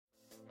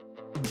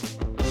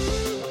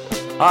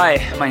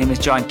Hi, my name is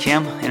John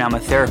Kim, and I'm a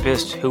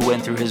therapist who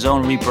went through his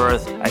own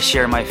rebirth. I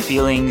share my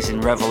feelings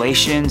and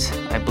revelations.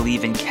 I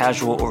believe in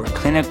casual over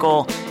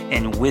clinical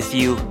and with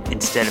you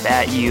instead of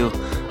at you.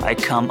 I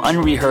come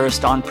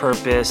unrehearsed on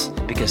purpose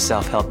because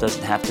self-help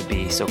doesn't have to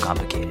be so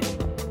complicated.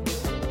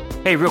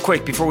 Hey, real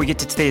quick, before we get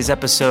to today's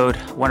episode,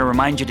 I want to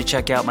remind you to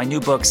check out my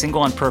new book,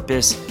 Single on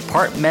Purpose,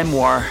 part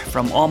memoir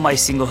from all my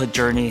singlehood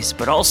journeys,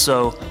 but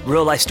also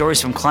real life stories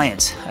from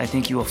clients. I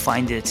think you will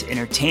find it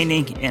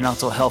entertaining and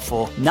also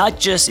helpful, not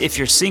just if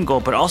you're single,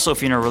 but also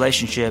if you're in a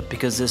relationship,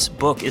 because this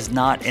book is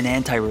not an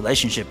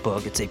anti-relationship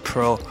book. It's a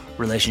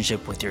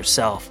pro-relationship with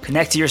yourself.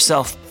 Connect to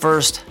yourself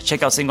first.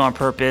 Check out Single on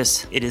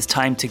Purpose. It is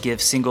time to give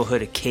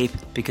singlehood a cape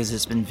because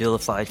it's been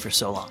vilified for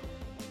so long.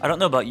 I don't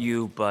know about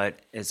you, but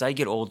as I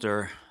get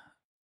older,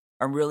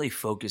 I'm really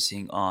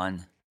focusing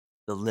on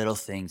the little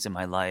things in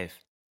my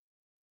life.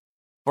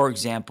 For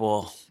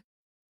example,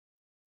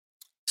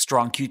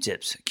 strong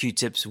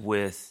Q-tips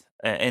with,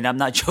 and I'm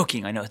not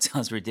joking, I know it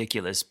sounds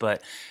ridiculous,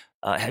 but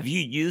have you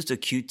used a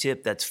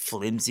Q-tip that's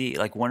flimsy,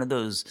 like one of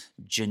those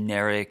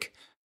generic,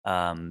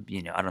 I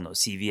don't know,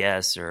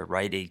 CVS or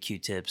Rite Aid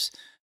Q-tips,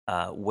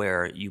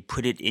 where you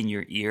put it in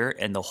your ear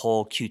and the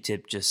whole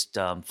Q-tip just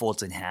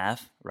folds in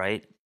half,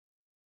 right?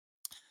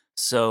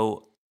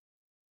 So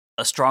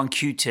a strong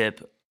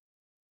Q-tip,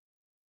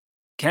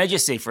 can I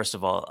just say, first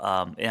of all,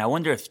 and I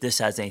wonder if this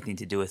has anything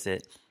to do with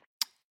it.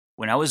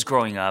 When I was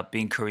growing up,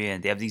 being Korean,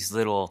 they have these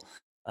little,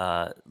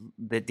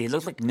 they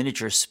look like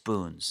miniature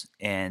spoons,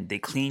 and they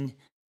clean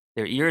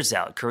their ears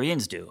out.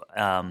 Koreans do.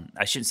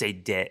 I shouldn't say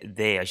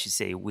they, I should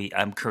say we.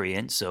 I'm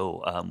Korean,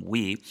 so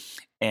we.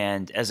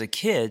 And as a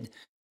kid,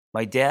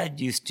 my dad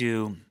used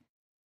to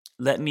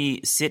let me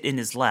sit in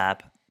his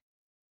lap,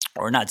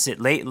 or not sit,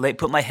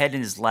 put my head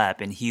in his lap,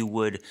 and he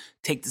would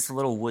take this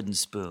little wooden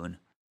spoon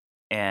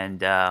and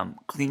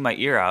clean my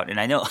ear out. And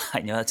I know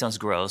that sounds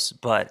gross,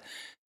 but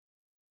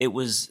it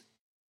was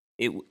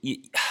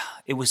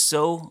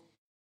so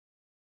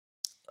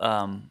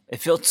it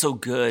felt so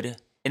good.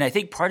 And I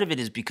think part of it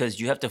is because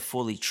you have to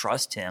fully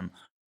trust him,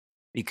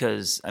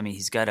 because I mean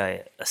he's got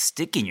a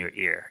stick in your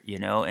ear,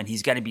 and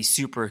he's got to be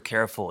super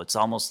careful. It's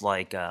almost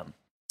like a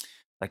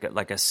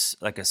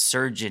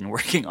surgeon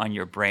working on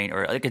your brain,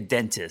 or like a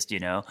dentist,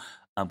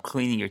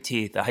 cleaning your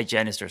teeth, a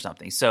hygienist or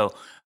something. So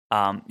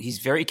he's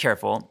very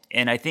careful,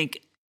 and I think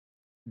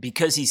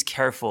because he's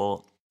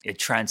careful, it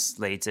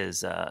translates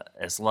as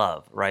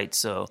love, right?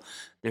 So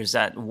there's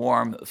that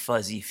warm,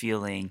 fuzzy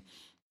feeling,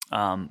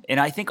 and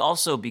I think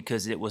also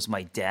because it was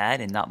my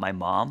dad and not my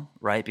mom,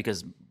 right?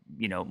 Because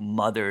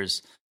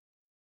mothers.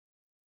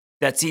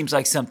 That seems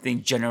like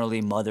something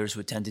generally mothers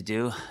would tend to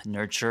do: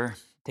 nurture,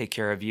 take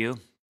care of you.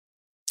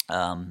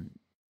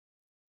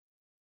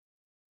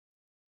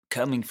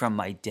 Coming from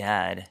my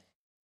dad,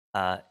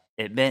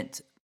 it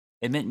meant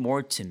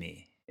more to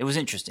me. It was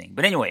interesting.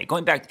 But anyway,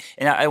 going back,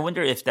 and I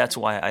wonder if that's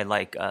why I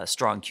like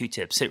strong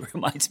Q-tips. It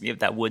reminds me of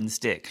that wooden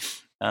stick.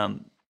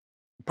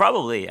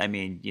 Probably, I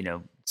mean,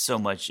 so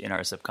much in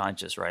our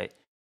subconscious, right?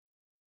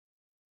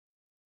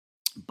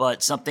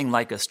 But something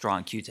like a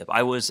strong Q-tip.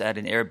 I was at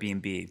an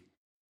Airbnb,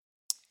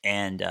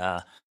 and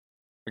I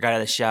got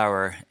out of the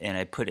shower, and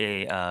I put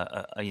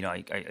I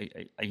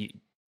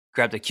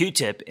grabbed a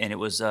Q-tip, and it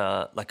was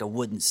like a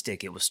wooden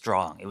stick. It was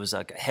strong. It was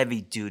like a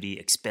heavy-duty,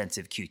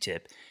 expensive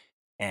Q-tip.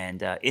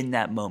 And in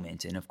that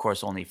moment, and of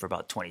course only for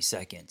about 20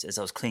 seconds, as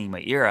I was cleaning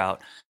my ear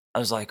out, I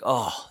was like,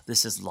 oh,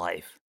 this is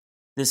life.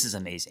 This is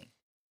amazing.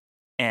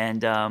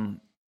 And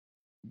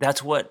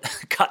that's what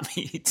got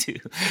me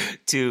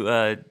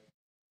to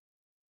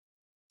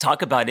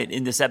talk about it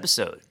in this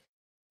episode.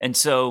 And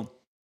so,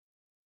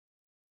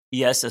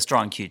 yes, a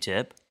strong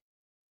Q-tip.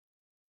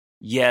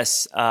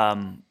 Yes,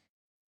 high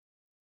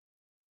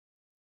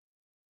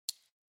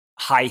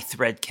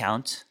thread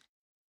count.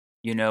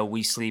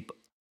 We sleep.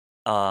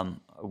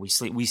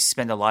 We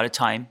spend a lot of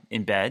time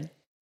in bed,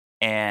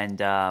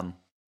 and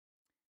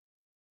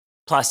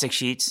plastic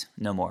sheets,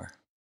 no more,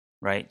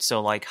 right?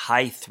 So like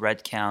high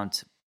thread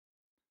count,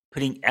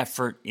 putting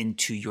effort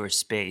into your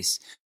space.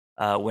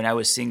 When I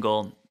was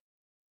single,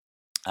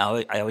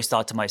 I always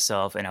thought to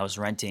myself, and I was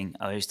renting,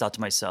 I always thought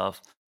to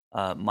myself,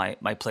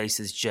 my place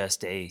is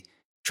just a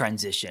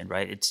transition,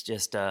 right? It's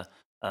just a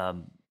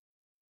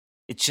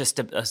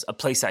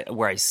place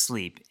where I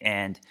sleep,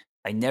 and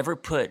I never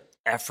put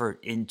effort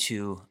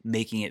into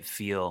making it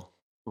feel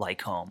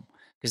like home,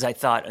 because I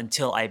thought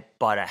until I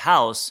bought a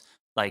house,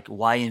 like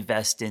why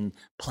invest in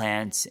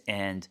plants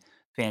and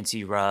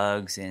fancy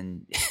rugs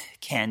and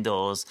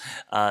candles?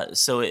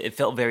 So it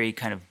felt very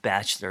kind of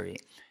bachelory.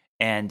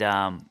 And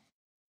I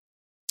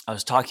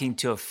was talking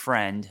to a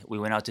friend. We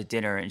went out to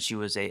dinner, and she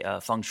was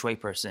a feng shui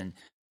person.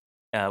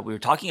 We were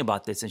talking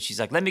about this, and she's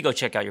like, "Let me go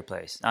check out your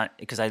place,"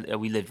 because I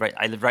lived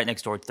right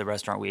next door to the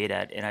restaurant we ate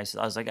at, and I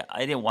was like, I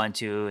didn't want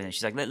to, and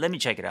she's like, let me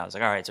check it out. I was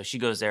like, all right. So she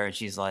goes there, and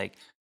she's like,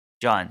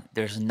 John,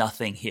 there's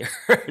nothing here.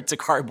 It's a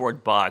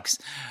cardboard box.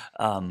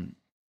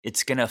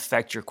 It's gonna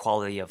affect your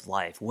quality of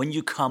life. When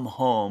you come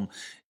home,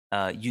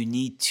 you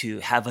need to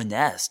have a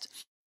nest.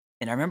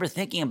 And I remember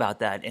thinking about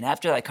that, and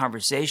after that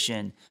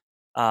conversation,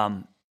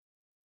 Um,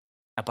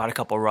 I bought a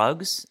couple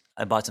rugs.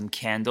 I bought some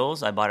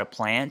candles. I bought a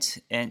plant,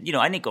 and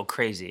I didn't go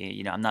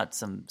crazy. I'm not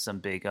some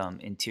big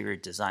interior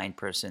design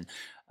person,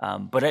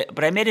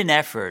 but I made an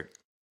effort,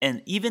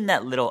 and even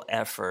that little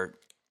effort,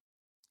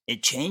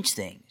 it changed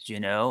things.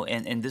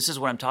 And this is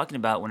what I'm talking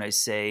about when I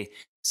say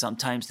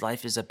sometimes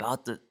life is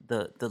about the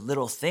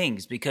little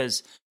things,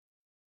 because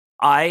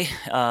I,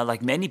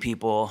 like many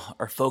people,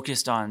 are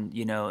focused on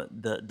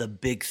the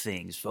big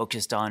things,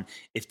 focused on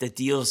if the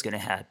deal is going to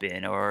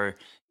happen, or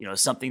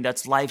something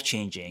that's life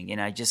changing,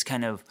 and I just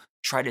kind of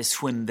try to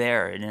swim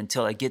there, and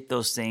until I get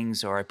those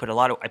things, or I put a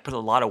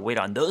lot of weight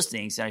on those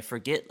things, and I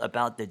forget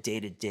about the day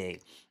to day.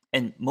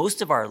 And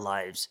most of our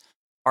lives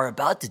are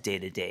about the day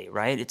to day,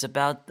 right? It's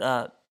about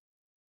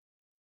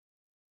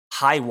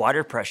high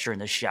water pressure in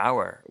the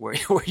shower, where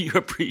you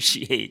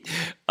appreciate.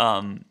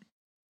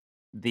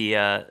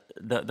 The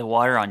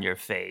water on your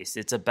face.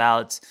 It's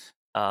about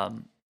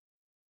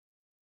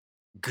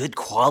good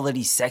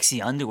quality, sexy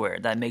underwear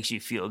that makes you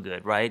feel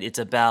good, right? It's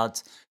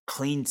about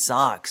clean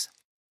socks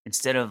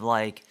instead of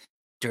like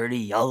dirty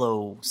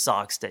yellow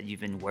socks that you've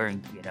been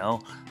wearing.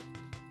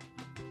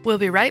 We'll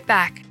be right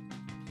back.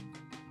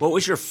 What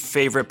was your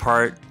favorite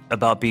part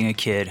about being a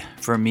kid?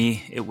 For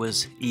me, it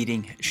was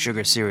eating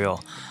sugar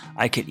cereal.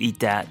 I could eat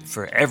that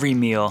for every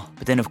meal,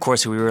 but then of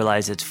course we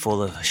realize it's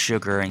full of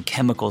sugar and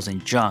chemicals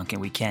and junk,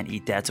 and we can't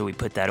eat that, so we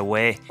put that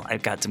away.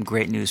 I've got some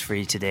great news for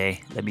you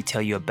today. Let me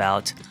tell you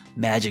about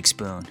Magic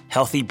Spoon.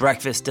 Healthy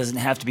breakfast doesn't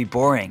have to be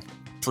boring.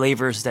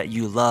 Flavors that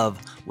you love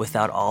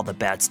without all the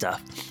bad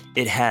stuff.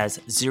 It has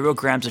 0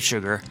 grams of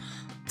sugar,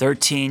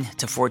 13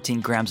 to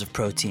 14 grams of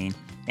protein,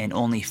 and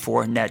only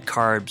 4 net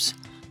grams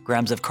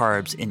of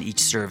carbs in each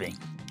serving.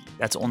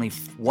 That's only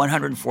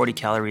 140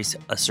 calories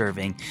a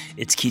serving.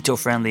 It's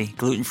keto-friendly,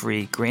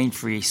 gluten-free,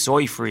 grain-free,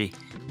 soy-free,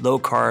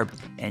 low-carb,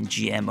 and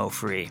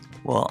GMO-free.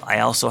 Well,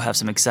 I also have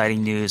some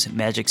exciting news.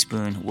 Magic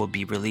Spoon will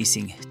be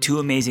releasing 2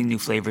 amazing new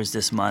flavors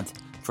this month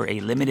for a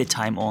limited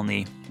time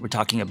only. We're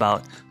talking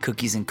about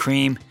cookies and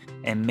cream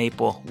and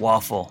maple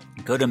waffle.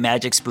 Go to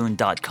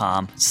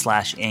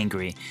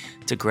magicspoon.com/angry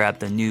to grab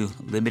the new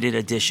limited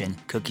edition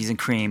cookies and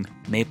cream,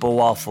 maple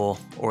waffle,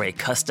 or a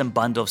custom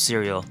bundle of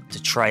cereal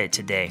to try it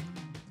today.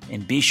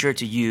 And be sure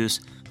to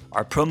use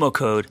our promo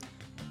code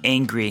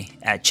ANGRY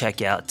at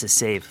checkout to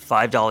save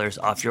 $5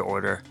 off your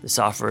order. This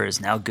offer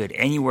is now good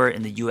anywhere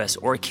in the US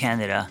or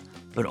Canada,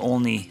 but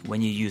only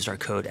when you use our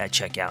code at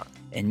checkout.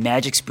 And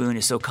Magic Spoon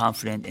is so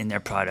confident in their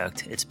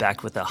product, it's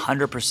backed with a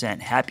 100%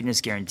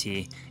 happiness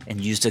guarantee,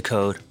 and use the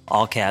code,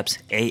 all caps,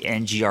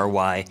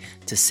 ANGRY,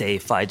 to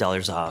save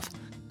 $5 off.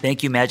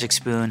 Thank you, Magic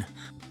Spoon.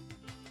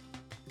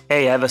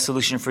 Hey, I have a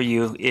solution for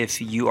you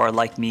if you are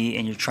like me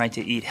and you're trying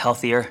to eat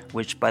healthier,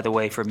 which, by the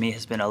way, for me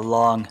has been a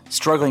long,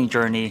 struggling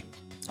journey.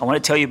 I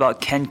want to tell you about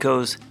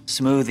Kenko's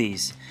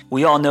smoothies.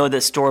 We all know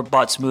that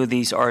store-bought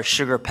smoothies are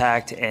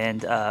sugar-packed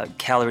and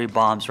calorie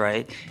bombs,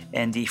 right?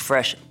 And the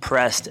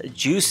fresh-pressed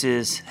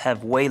juices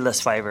have way less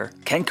fiber.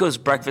 Kenko's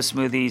breakfast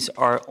smoothies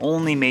are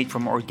only made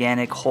from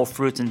organic whole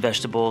fruits and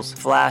vegetables,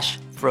 flash,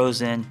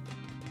 frozen,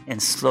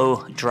 and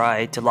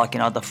slow-dried to lock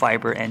in all the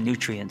fiber and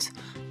nutrients.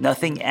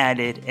 Nothing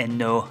added and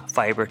no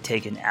fiber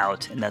taken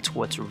out, and that's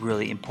what's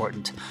really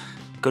important.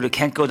 Go to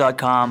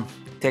kenko.com,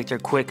 take their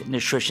quick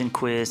nutrition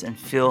quiz, and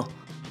fill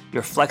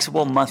your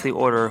flexible monthly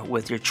order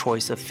with your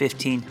choice of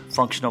 15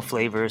 functional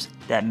flavors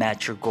that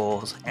match your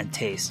goals and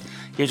tastes.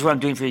 Here's what I'm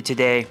doing for you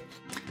today.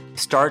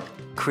 Start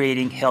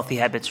creating healthy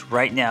habits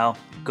right now.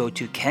 Go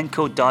to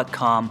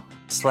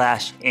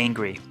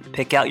kenko.com/angry.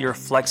 Pick out your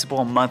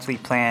flexible monthly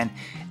plan,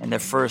 and the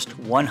first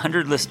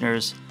 100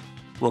 listeners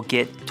will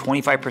get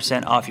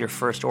 25% off your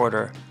first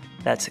order.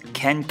 That's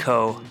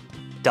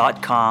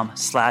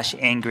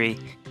kenko.com/angry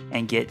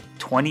and get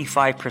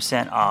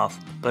 25% off,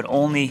 but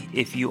only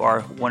if you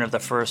are one of the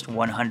first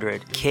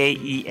 100.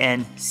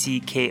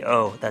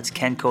 KENCKO. That's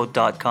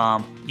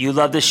kenko.com. You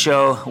love the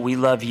show. We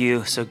love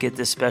you. So get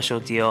this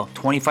special deal.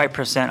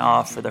 25%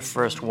 off for the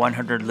first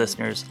 100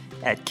 listeners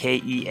at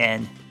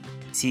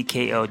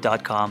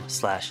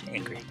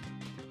KENCKO.com/angry.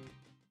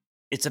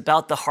 It's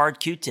about the hard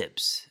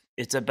Q-tips.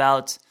 It's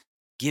about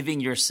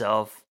giving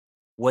yourself,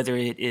 whether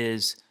it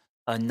is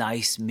a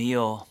nice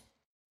meal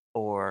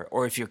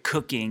or if you're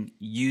cooking,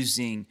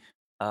 using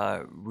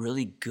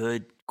really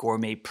good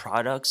gourmet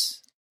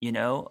products,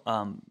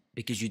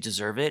 because you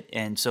deserve it.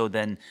 And so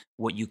then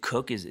what you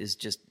cook is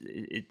just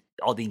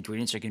all the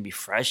ingredients are going to be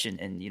fresh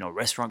and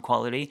restaurant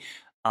quality.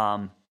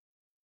 Or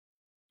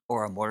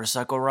a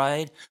motorcycle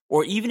ride,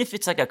 or even if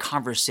it's like a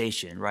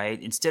conversation,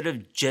 right? Instead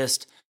of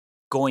just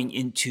going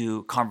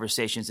into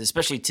conversations,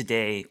 especially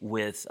today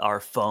with our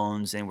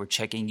phones and we're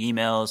checking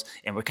emails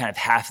and we're kind of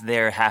half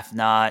there, half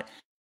not,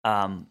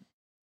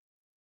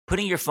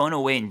 putting your phone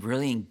away and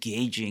really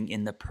engaging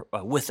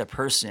with a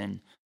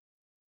person,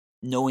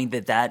 knowing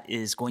that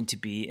is going to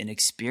be an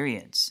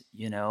experience,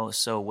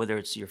 So whether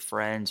it's your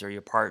friends or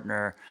your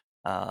partner,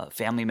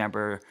 family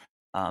member,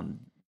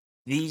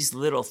 these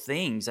little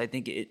things, I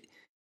think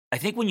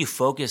when you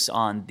focus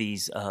on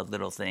these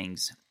little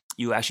things,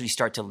 you actually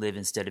start to live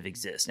instead of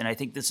exist. And I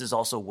think this is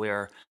also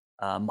where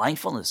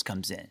mindfulness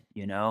comes in.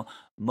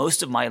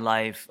 Most of my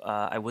life,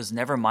 I was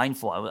never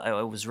mindful.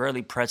 I was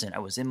rarely present. I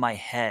was in my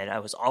head. I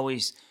was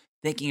always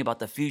thinking about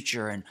the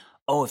future and,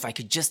 oh, if I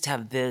could just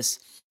have this,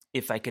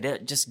 if I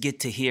could just get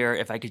to here,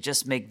 if I could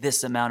just make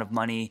this amount of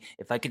money,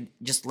 if I could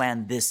just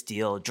land this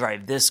deal,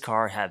 drive this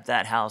car, have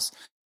that house.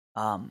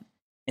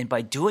 And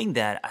by doing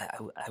that,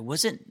 I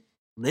wasn't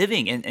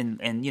living.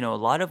 And a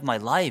lot of my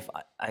life,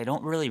 I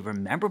don't really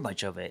remember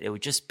much of it. It was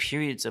just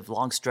periods of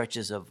long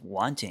stretches of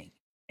wanting.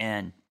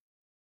 And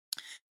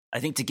I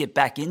think to get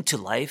back into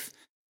life,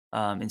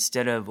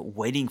 instead of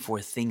waiting for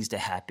things to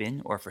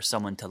happen or for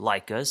someone to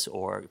like us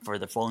or for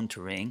the phone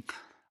to ring,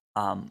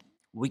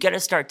 we got to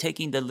start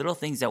taking the little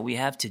things that we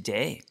have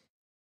today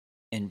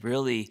and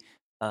really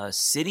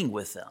sitting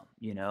with them,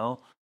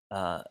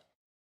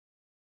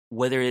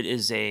 whether it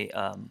is a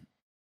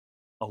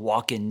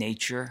walk in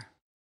nature.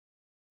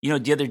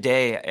 The other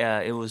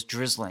day it was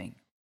drizzling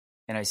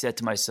and I said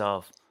to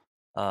myself,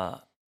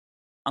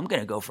 I'm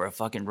going to go for a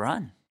fucking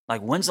run.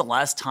 Like, when's the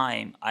last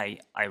time I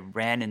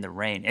ran in the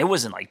rain? It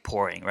wasn't like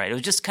pouring, right? It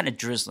was just kind of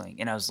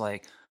drizzling. And I was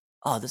like,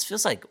 oh, this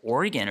feels like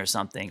Oregon or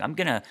something.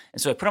 And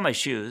so I put on my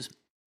shoes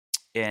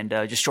and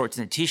just shorts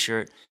and a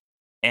t-shirt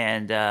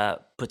and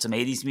put some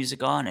 80s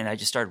music on and I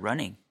just started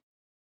running.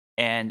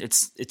 And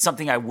it's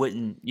something I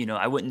wouldn't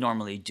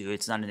normally do.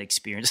 It's not an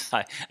experience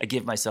I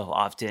give myself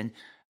often.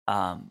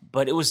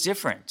 But it was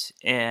different.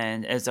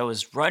 And as I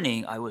was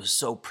running, I was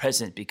so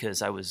present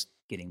because I was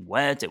getting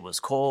wet. It was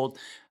cold.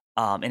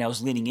 And I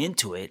was leaning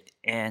into it,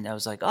 and I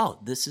was like, "Oh,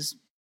 this is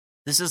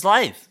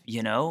life."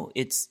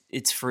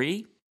 It's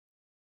free,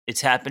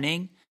 it's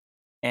happening,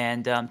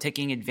 and I'm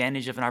taking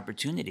advantage of an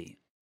opportunity.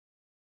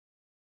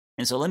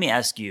 And so, let me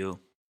ask you,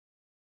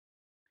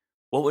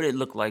 what would it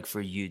look like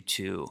for you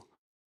to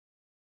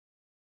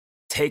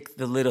take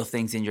the little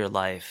things in your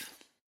life,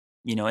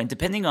 and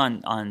depending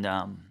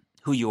on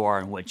who you are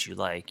and what you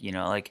like,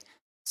 like.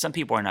 Some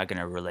people are not going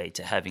to relate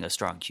to having a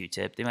strong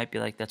Q-tip. They might be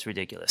like, "That's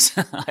ridiculous."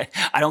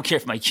 I don't care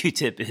if my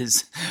Q-tip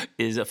is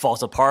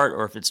falls apart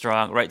or if it's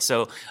strong, right?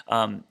 So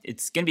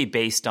it's going to be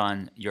based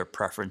on your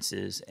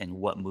preferences and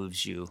what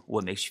moves you,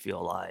 what makes you feel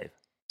alive.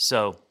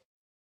 So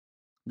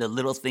the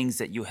little things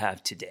that you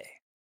have today,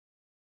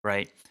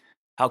 right?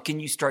 How can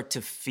you start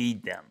to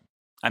feed them?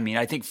 I mean,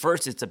 I think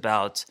first it's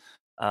about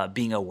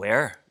being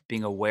aware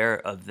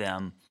of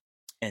them,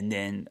 and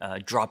then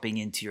dropping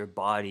into your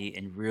body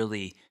and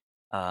really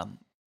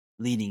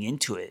leaning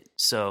into it.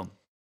 So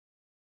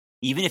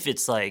even if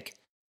it's like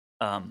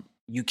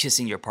you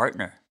kissing your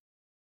partner,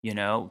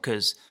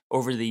 because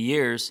over the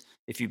years,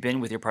 if you've been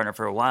with your partner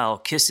for a while,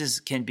 kisses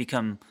can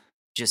become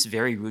just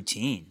very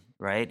routine,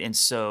 right? And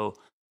so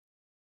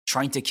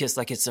trying to kiss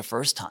like it's the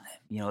first time,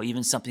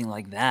 even something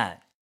like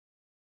that.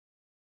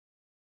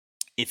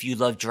 If you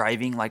love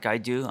driving like I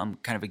do, I'm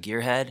kind of a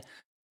gearhead,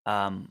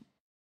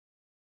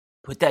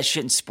 put that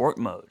shit in sport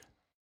mode.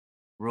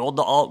 Roll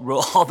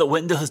all the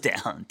windows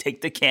down.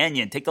 Take the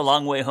canyon. Take the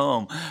long way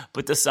home.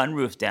 Put the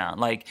sunroof down.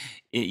 Like,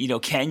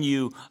 can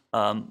you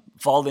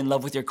fall in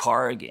love with your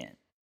car again?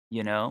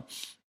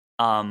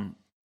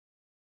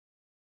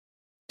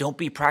 Don't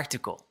be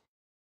practical.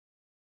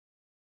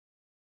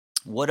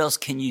 What else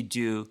can you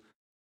do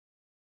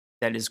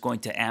that is going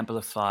to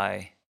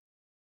amplify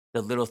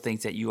the little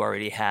things that you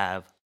already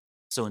have?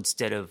 So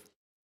instead of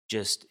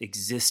just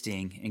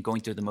existing and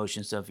going through the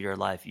motions of your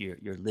life, you're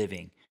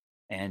living,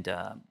 and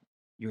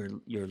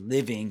you're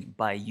living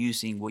by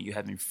using what you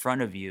have in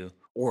front of you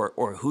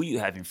or who you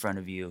have in front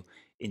of you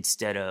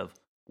instead of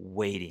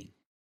waiting.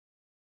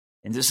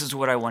 And this is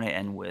what I want to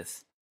end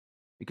with,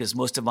 because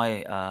most of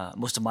my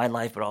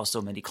life, but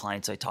also many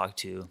clients I talk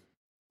to,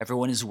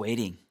 everyone is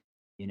waiting.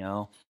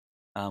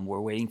 We're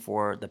waiting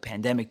for the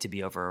pandemic to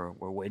be over.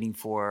 We're waiting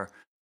for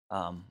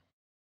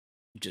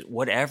just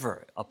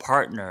whatever, a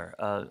partner,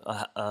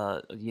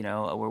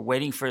 we're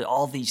waiting for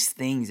all these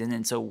things. And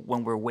then so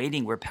when we're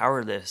waiting, we're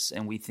powerless,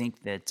 and we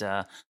think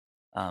that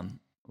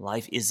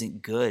life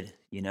isn't good.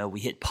 We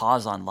hit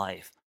pause on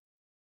life,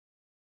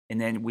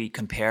 and then we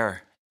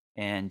compare,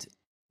 and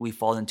we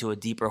fall into a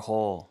deeper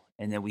hole,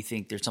 and then we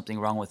think there's something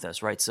wrong with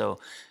us, right? So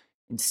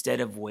instead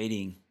of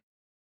waiting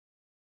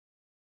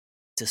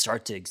to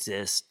start to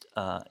exist,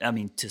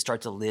 to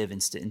start to live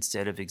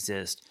instead of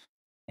exist,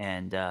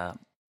 and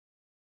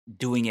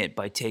doing it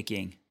by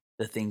taking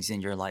the things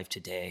in your life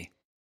today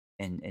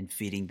and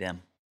feeding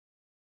them.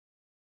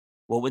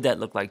 What would that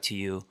look like to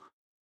you?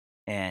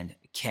 And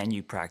can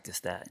you practice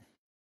that?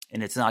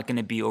 And it's not going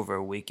to be over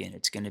a weekend.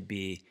 It's going to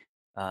be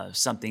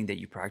something that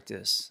you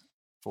practice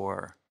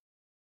for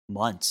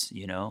months,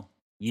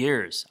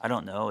 years. I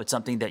don't know. It's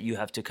something that you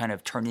have to kind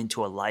of turn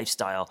into a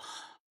lifestyle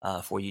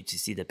for you to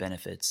see the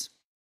benefits.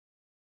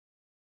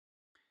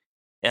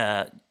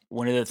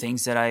 One of the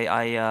things that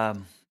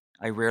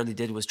I rarely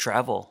did was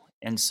travel.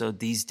 And so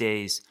these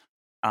days,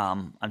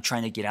 I'm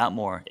trying to get out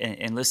more.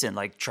 And listen,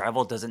 like,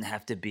 travel doesn't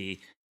have to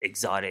be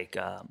exotic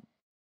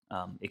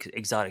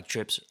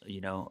trips,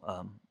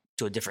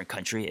 to a different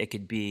country. It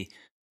could be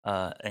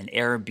an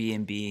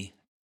Airbnb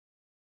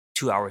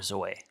 2 hours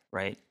away,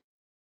 right?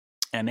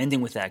 And I'm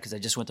ending with that because I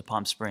just went to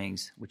Palm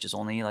Springs, which is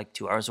only like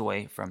 2 hours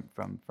away from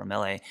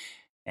LA,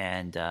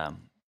 and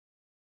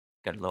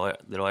got a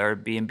little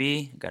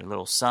Airbnb, got a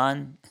little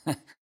sun,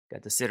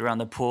 got to sit around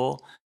the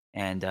pool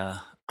and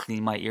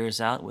clean my ears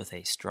out with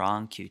a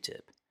strong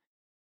Q-tip.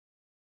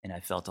 And I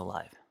felt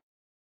alive.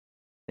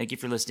 Thank you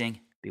for listening.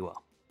 Be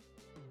well.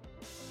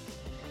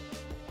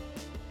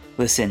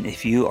 Listen,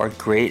 if you are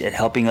great at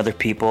helping other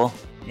people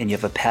and you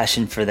have a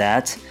passion for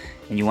that,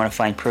 and you want to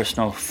find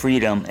personal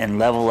freedom and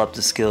level up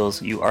the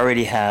skills you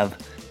already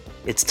have,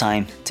 it's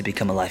time to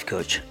become a life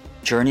coach.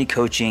 Journey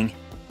Coaching.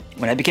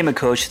 When I became a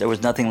coach, there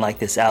was nothing like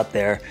this out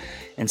there.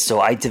 And so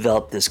I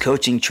developed this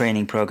coaching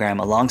training program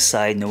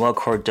alongside Noel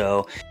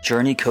Cordeaux,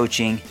 Journey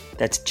Coaching.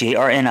 That's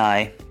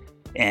JRNI.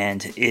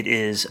 And it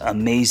is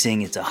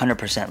amazing. It's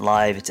 100%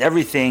 live. It's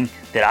everything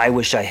that I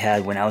wish I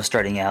had when I was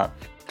starting out.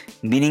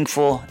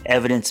 Meaningful,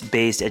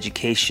 evidence-based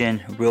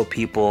education, real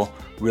people,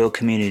 real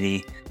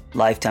community,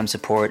 lifetime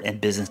support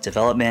and business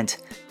development,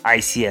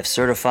 ICF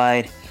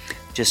certified.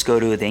 Just go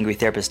to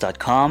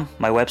theangrytherapist.com,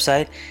 my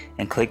website,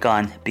 and click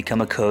on Become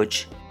a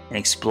Coach and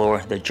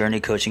explore the Journey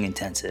Coaching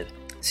Intensive.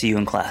 See you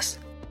in class.